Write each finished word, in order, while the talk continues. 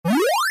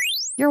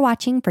You're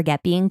watching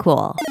Forget Being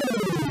Cool.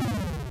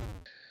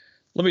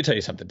 Let me tell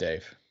you something,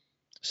 Dave.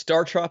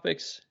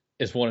 StarTropics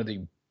is one of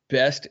the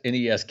best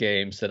NES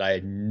games that I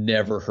had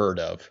never heard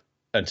of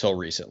until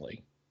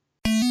recently.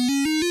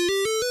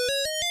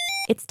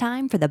 It's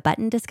time for the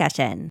button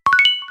discussion.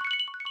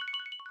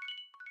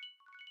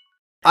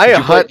 I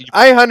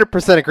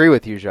 100% agree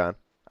with you, John.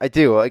 I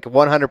do, like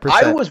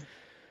 100%.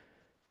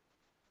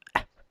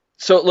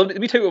 So let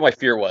me tell you what my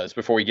fear was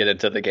before we get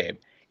into the game.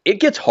 It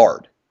gets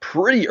hard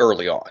pretty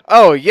early on.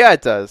 Oh, yeah,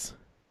 it does.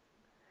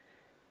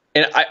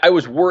 And I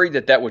was worried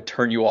that would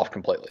turn you off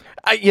completely.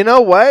 You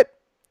know what?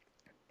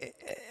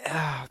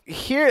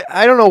 Here,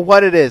 I don't know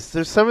what it is.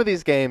 There's some of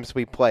these games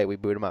we play, we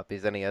boot them up,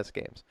 these NES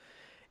games.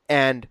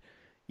 And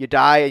you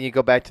die and you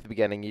go back to the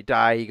beginning. You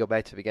die, you go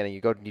back to the beginning.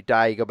 You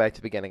die, you go back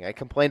to the beginning. I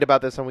complained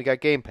about this when we got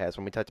Game Pass,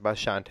 when we talked about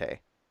Shantae.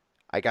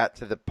 I got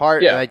to the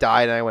part and I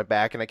died and I went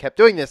back and I kept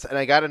doing this and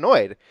I got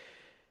annoyed.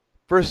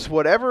 For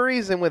whatever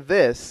reason with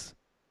this,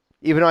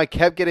 even though I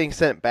kept getting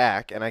sent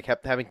back and I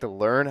kept having to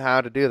learn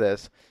how to do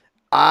this,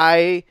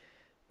 I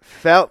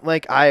felt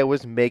like I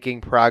was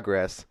making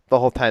progress the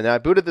whole time. Now, I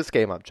booted this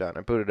game up, John.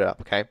 I booted it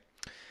up, okay?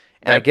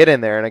 And I get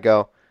in there and I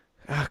go,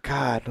 oh,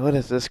 God, what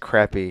is this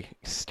crappy,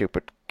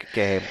 stupid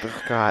game?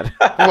 Oh, God,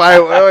 why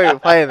are we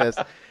playing this?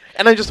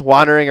 And I'm just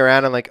wandering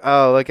around. I'm like,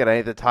 oh, look, I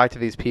need to talk to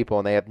these people,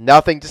 and they have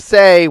nothing to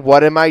say.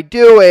 What am I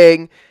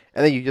doing?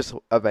 And then you just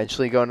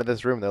eventually go into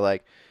this room. They're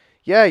like,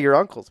 yeah, your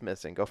uncle's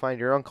missing. Go find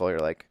your uncle. You're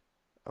like,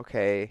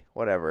 okay,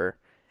 whatever.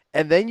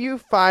 And then you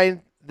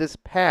find this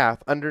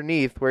path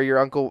underneath where your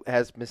uncle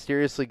has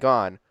mysteriously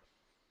gone.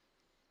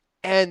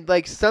 And,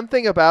 like,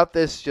 something about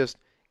this, just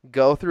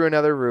go through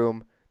another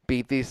room,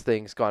 beat these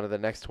things, go on to the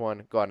next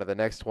one, go on to the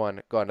next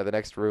one, go on to the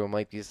next room,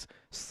 like these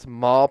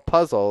small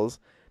puzzles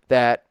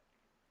that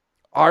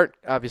aren't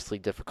obviously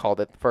difficult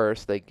at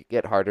first. They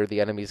get harder. The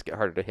enemies get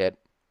harder to hit.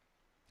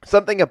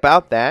 Something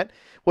about that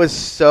was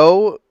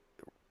so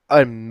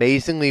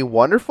amazingly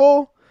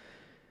wonderful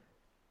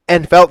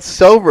and felt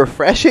so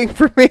refreshing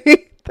for me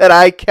that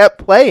I kept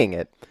playing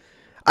it.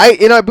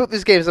 I boot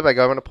these games up. I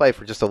go, I'm going to play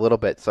for just a little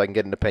bit so I can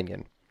get an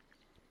opinion.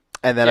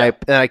 And then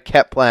I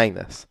kept playing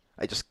this.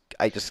 I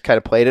just kind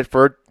of played it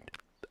for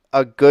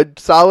a good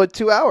solid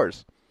 2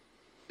 hours.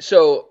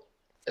 So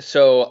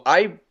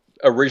I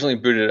originally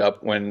booted it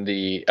up when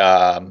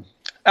I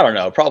don't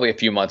know, probably a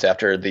few months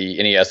after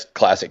the NES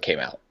Classic came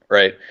out,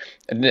 right?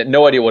 And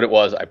no idea what it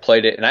was. I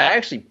played it, and I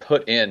actually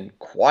put in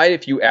quite a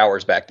few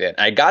hours back then.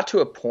 I got to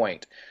a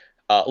point,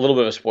 a little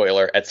bit of a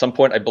spoiler, at some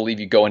point I believe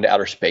you go into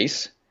outer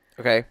space.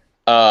 Okay.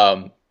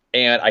 And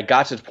I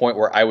got to the point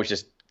where I was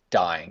just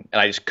dying, and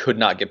I just could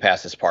not get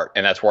past this part,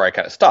 and that's where I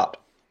kind of stopped.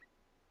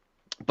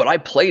 But I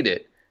played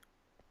it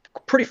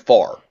pretty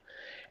far.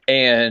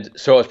 And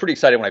so I was pretty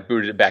excited when I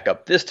booted it back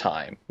up this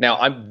time. Now,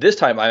 I'm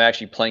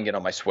actually playing it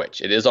on my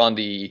Switch. It is on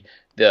the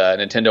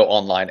Nintendo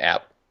Online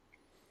app.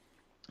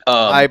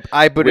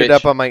 I booted it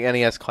up on my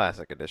NES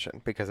Classic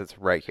Edition because it's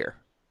right here.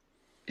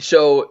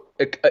 So,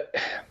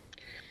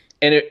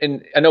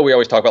 and I know we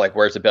always talk about like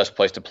where's the best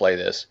place to play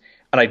this,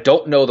 and I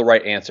don't know the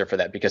right answer for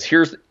that because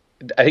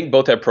I think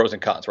both have pros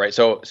and cons, right?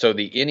 So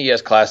the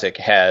NES Classic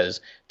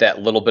has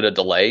that little bit of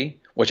delay,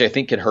 which I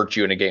think can hurt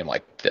you in a game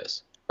like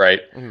this,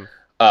 right?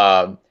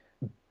 Mm-hmm.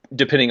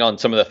 Depending on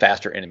some of the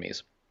faster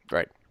enemies.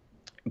 Right.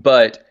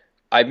 But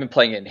I've been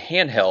playing it in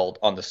handheld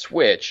on the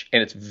Switch,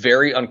 and it's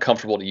very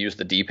uncomfortable to use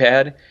the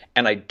D-pad,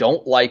 and I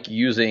don't like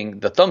using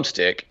the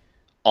thumbstick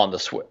on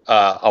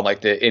on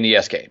like the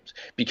NES games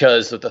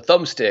because with the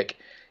thumbstick,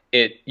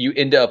 you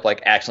end up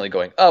like accidentally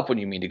going up when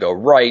you mean to go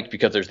right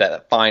because there's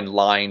that fine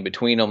line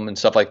between them and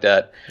stuff like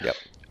that. Yep.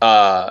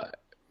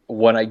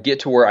 When I get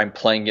to where I'm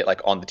playing it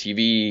like on the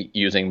TV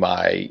using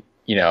my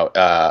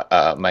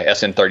my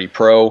SN30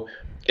 Pro,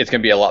 it's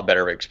going to be a lot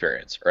better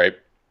experience, right?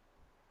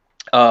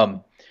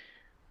 What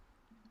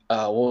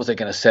was I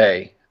going to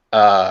say?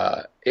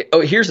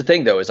 Here's the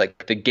thing, though, is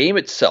like the game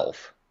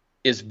itself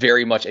is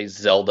very much a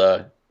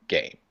Zelda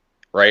game,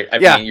 right? I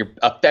mean, you're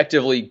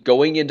effectively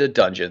going into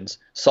dungeons,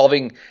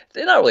 solving.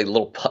 They're not really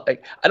little.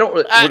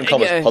 Wouldn't call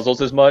them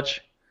puzzles as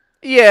much.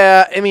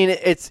 Yeah, I mean,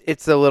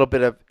 it's a little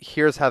bit of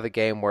here's how the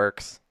game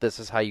works. This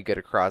is how you get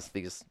across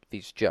these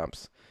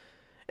jumps.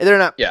 They're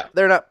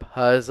not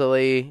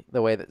puzzly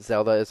the way that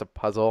Zelda is a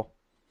puzzle,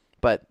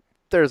 but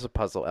there's a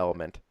puzzle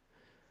element.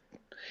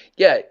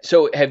 Yeah,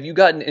 so have you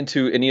gotten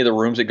into any of the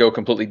rooms that go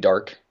completely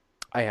dark?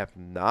 I have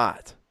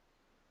not.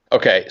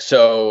 Okay,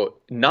 so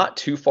not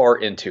too far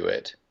into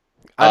it.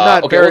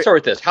 Let's start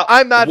with this.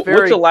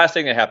 What's the last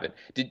thing that happened?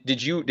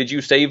 Did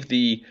you save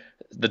the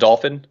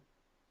dolphin?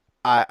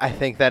 I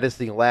think that is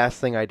the last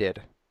thing I did.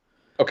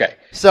 Okay,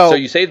 so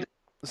you saved.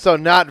 So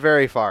not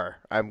very far,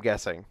 I'm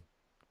guessing.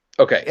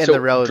 Okay,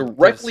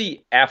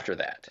 directly after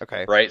that.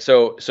 Okay, right.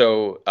 So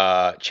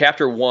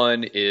chapter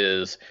 1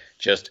 is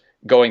just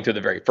going through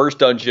the very first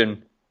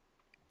dungeon,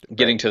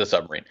 getting to the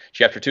submarine.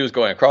 Chapter 2 is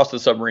going across the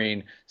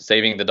submarine,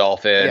 saving the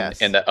dolphin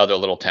and that other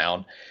little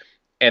town.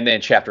 And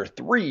then chapter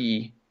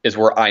 3 is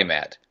where I'm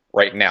at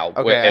right now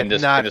in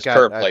this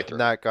current playthrough. I've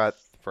not got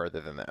further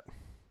than that.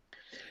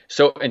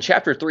 So in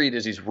chapter 3,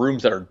 there's these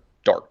rooms that are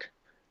dark,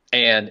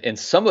 and in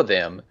some of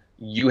them,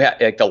 you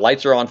have like the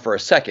lights are on for a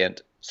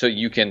second, so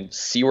you can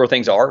see where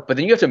things are, but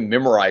then you have to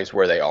memorize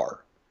where they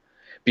are.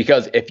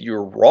 Because if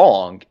you're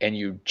wrong and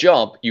you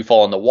jump, you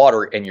fall in the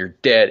water and you're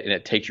dead, and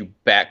it takes you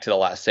back to the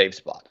last save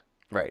spot.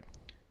 Right.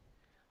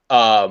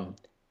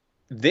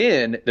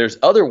 Then there's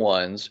other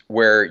ones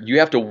where you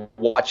have to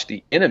watch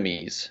the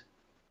enemies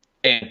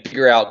and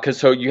figure out, because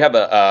so you have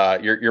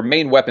your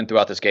main weapon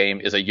throughout this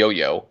game is a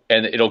yo-yo,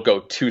 and it'll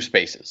go 2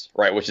 spaces,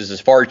 right, which is as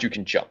far as you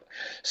can jump.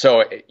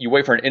 So you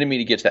wait for an enemy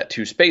to get to that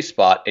 2 space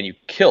spot, and you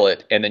kill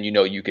it, and then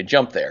you can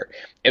jump there.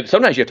 And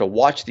sometimes you have to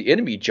watch the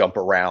enemy jump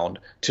around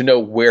to know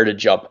where to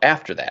jump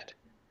after that.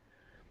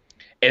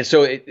 And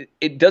so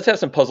it does have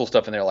some puzzle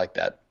stuff in there like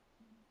that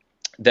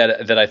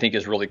I think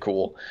is really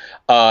cool.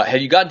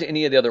 Have you gotten to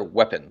any of the other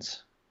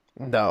weapons?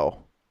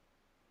 No.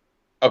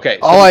 Okay.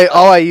 So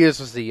All I used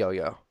was the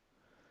yo-yo.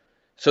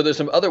 So there's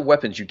some other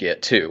weapons you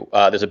get too.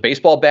 There's a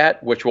baseball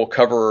bat, which will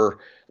cover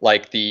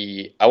like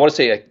I want to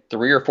say like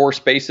 3 or 4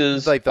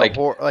 spaces, It's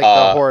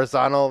the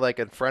horizontal, like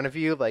in front of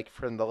you, like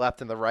from the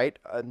left and the right,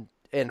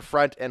 in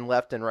front and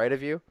left and right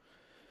of you.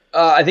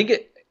 I think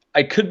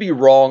I could be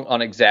wrong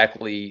on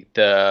exactly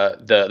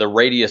the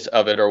radius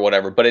of it or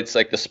whatever, but it's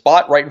like the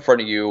spot right in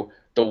front of you,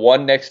 the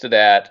one next to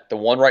that, the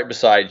one right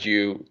beside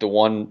you, the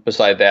one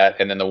beside that,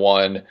 and then the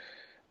one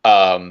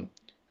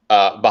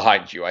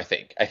behind you. I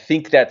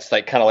think that's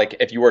like kind of like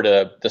if you were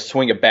to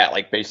swing a bat,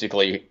 like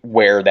basically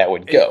where that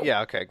would go.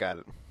 Yeah. Okay. Got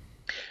it.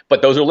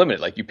 But those are limited.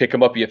 Like you pick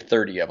them up, you have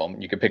 30 of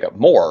them. You can pick up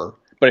more,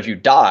 but if you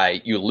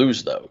die, you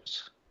lose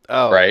those.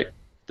 Oh. Right.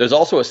 There's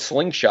also a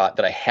slingshot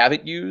that I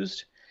haven't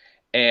used,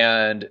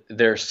 and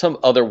there's some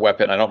other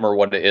weapon, I don't remember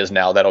what it is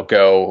now, that'll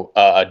go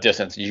a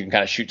distance. You can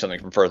kind of shoot something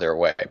from further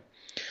away.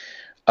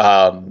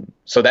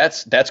 So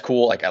that's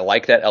cool. Like I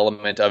like that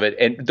element of it.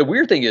 And the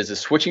weird thing is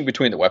switching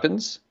between the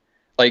weapons.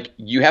 Like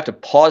you have to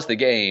pause the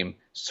game,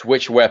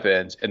 switch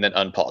weapons, and then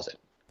unpause it.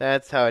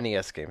 That's how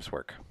NES games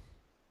work.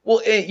 Well,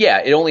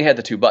 it only had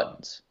the 2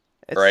 buttons,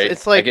 right?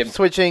 It's like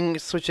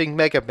switching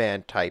Mega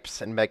Man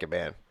types in Mega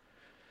Man.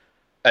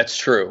 That's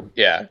true.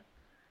 Yeah.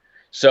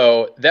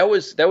 So that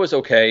was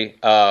okay.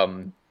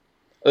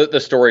 The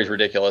story is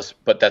ridiculous,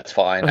 but that's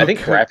fine. Okay. I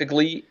think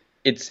graphically,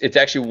 it's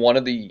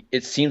actually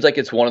it seems like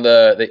it's one of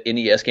the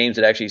NES games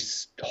that actually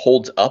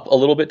holds up a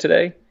little bit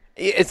today.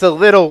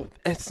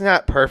 It's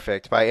not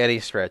perfect by any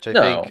stretch.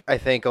 I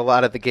think a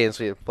lot of the games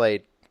we have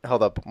played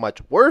held up much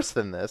worse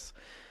than this.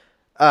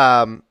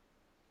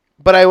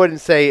 But I wouldn't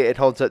say it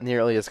holds up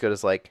nearly as good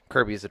as like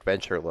Kirby's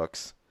Adventure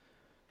looks.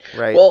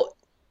 Right. Well,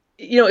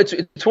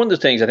 it's one of those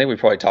things, I think we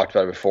probably talked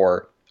about it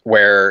before,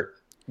 where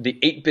the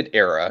 8-bit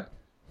era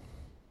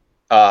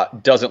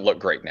doesn't look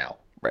great now.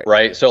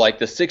 Right. So like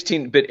the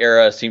 16-bit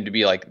era seemed to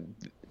be like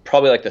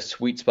probably like the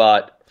sweet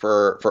spot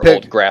for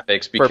old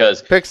graphics,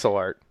 because for pixel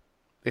art.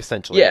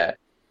 Essentially. Yeah.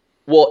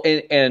 Well,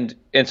 and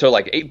so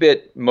like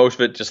 8-bit, most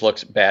of it just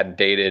looks bad and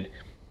dated.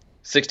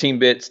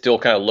 16-bit still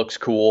kind of looks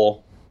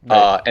cool.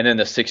 Right. And then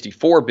the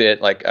 64-bit,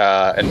 like,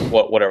 and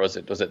whatever was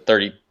it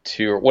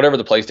 32 or whatever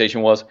the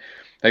PlayStation was,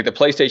 like the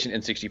PlayStation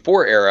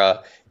N64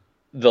 era,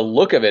 the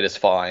look of it is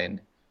fine,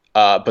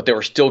 but they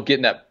were still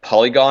getting that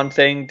polygon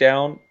thing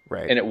down,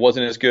 right? And it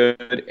wasn't as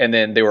good. And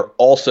then they were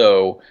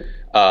also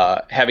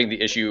having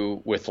the issue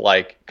with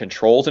like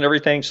controls and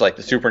everything, so like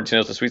the Super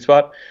Nintendo's the sweet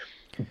spot.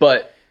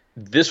 But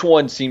this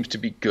one seems to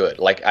be good.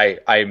 Like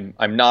I'm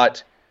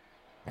not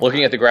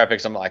looking at the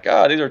graphics. I'm like,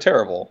 these are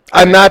terrible.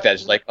 I'm not.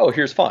 That's like,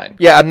 here's fine.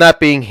 Yeah, I'm not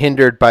being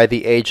hindered by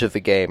the age of the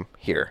game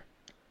here.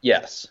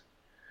 Yes,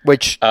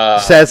 which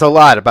says a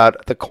lot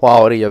about the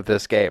quality of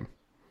this game.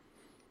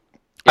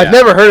 Yeah. I've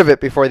never heard of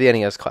it before the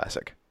NES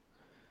Classic.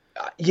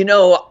 I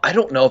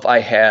don't know if I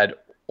had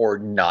or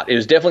not. It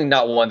was definitely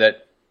not one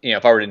that,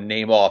 if I were to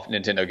name off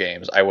Nintendo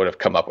games, I would have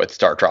come up with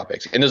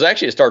StarTropics. And there's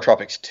actually a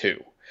StarTropics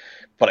 2.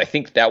 But I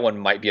think that one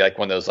might be like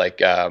one of those like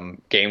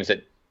games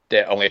that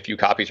only a few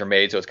copies are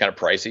made, so it's kind of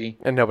pricey.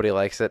 And nobody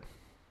likes it.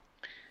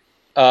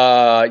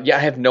 Yeah, I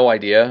have no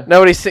idea.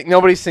 Nobody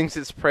sings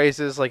its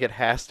praises like it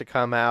has to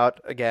come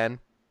out again.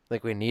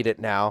 Like we need it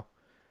now.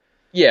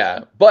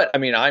 Yeah, but I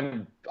mean,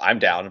 I'm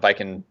down if I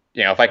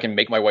can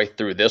make my way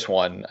through this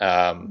one.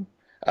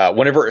 So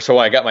when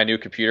I got my new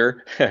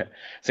computer, and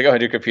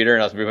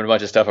I was moving a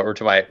bunch of stuff over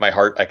to my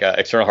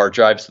external hard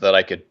drive so that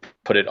I could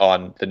put it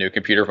on the new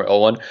computer for my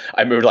old one.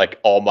 I moved like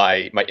all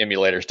my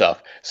emulator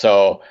stuff.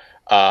 So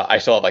I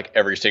still have like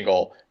every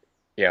single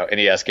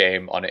NES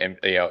game on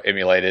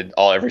emulated,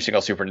 every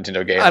single Super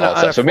Nintendo game.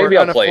 So maybe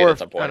I'll play it at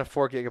some point on a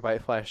 4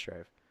 gigabyte flash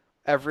drive.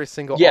 Every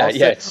single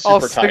it's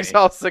super tiny.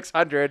 All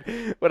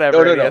 600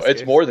 whatever. No,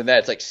 it's more than that.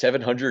 It's like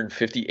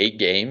 758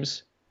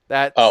 games.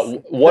 That's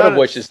one of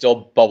which is still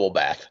Bubble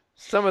Bath.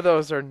 Some of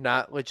those are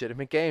not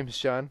legitimate games,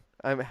 John.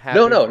 I'm happy.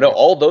 No.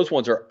 All those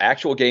ones are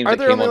actual games that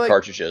came on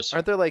cartridges.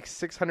 Aren't there like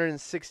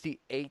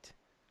 668?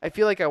 I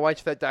feel like I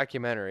watched that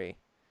documentary.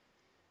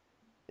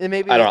 And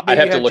maybe I don't know. I'd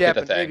have to look at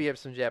the thing. Maybe you have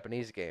some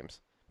Japanese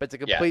games, But to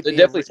Yeah, complete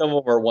definitely some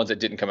of them are ones that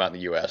didn't come out in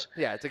the U.S.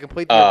 Yeah, to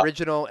complete the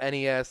original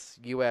NES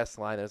US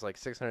line, there's like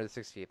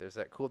 668. There's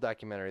that cool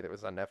documentary that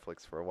was on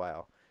Netflix for a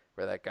while,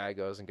 where that guy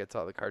goes and gets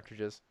all the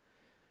cartridges.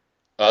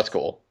 Oh, that's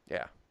cool.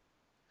 Yeah.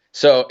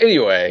 So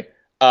anyway,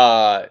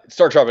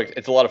 StarTropics,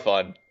 it's a lot of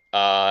fun.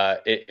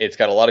 It's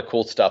got a lot of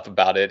cool stuff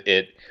about it.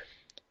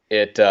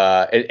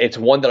 It's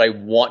one that I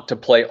want to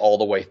play all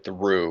the way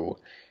through,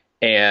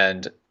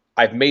 and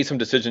I've made some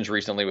decisions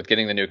recently with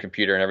getting the new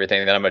computer and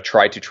everything that I'm gonna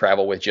try to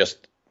travel with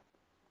just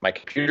my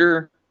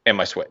computer and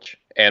my Switch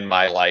and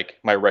my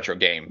retro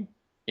game,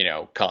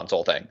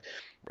 console thing.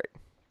 Right.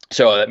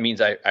 So that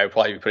means I would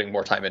probably be putting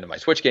more time into my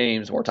Switch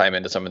games, more time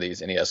into some of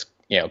these NES,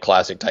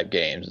 classic type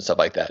games and stuff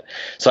like that.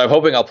 So I'm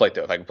hoping I'll play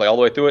through it. If I can play all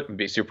the way through it and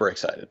be super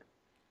excited.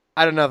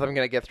 I don't know if I'm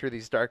gonna get through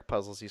these dark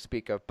puzzles you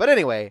speak of, but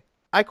anyway,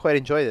 I quite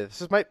enjoy this.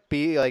 This might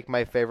be like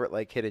my favorite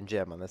like hidden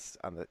gem on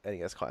the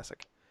NES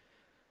Classic.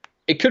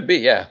 It could be,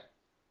 yeah.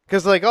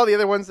 Because like all the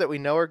other ones that we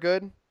know are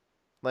good,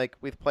 like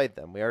we've played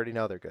them, we already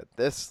know they're good.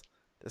 This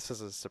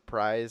is a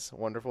surprise,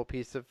 wonderful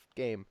piece of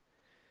game.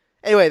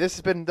 Anyway, this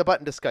has been the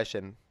Button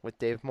Discussion with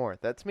Dave Moore.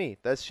 That's me.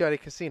 That's Johnny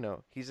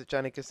Casino. He's at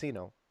Johnny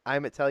Casino.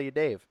 I'm at Tell You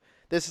Dave.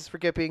 This is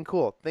Forget Being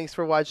Cool. Thanks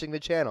for watching the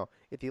channel.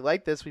 If you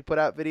like this, we put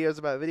out videos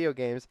about video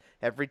games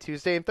every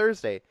Tuesday and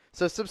Thursday.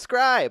 So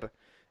subscribe,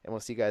 and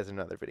we'll see you guys in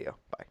another video.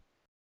 Bye.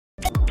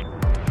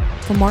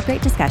 For more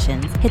great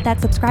discussions, hit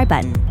that subscribe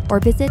button or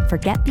visit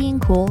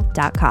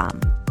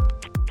forgetbeingcool.com.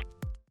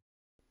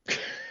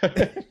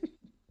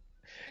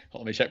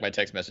 Let me check my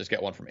text message.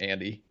 Got one from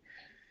Andy.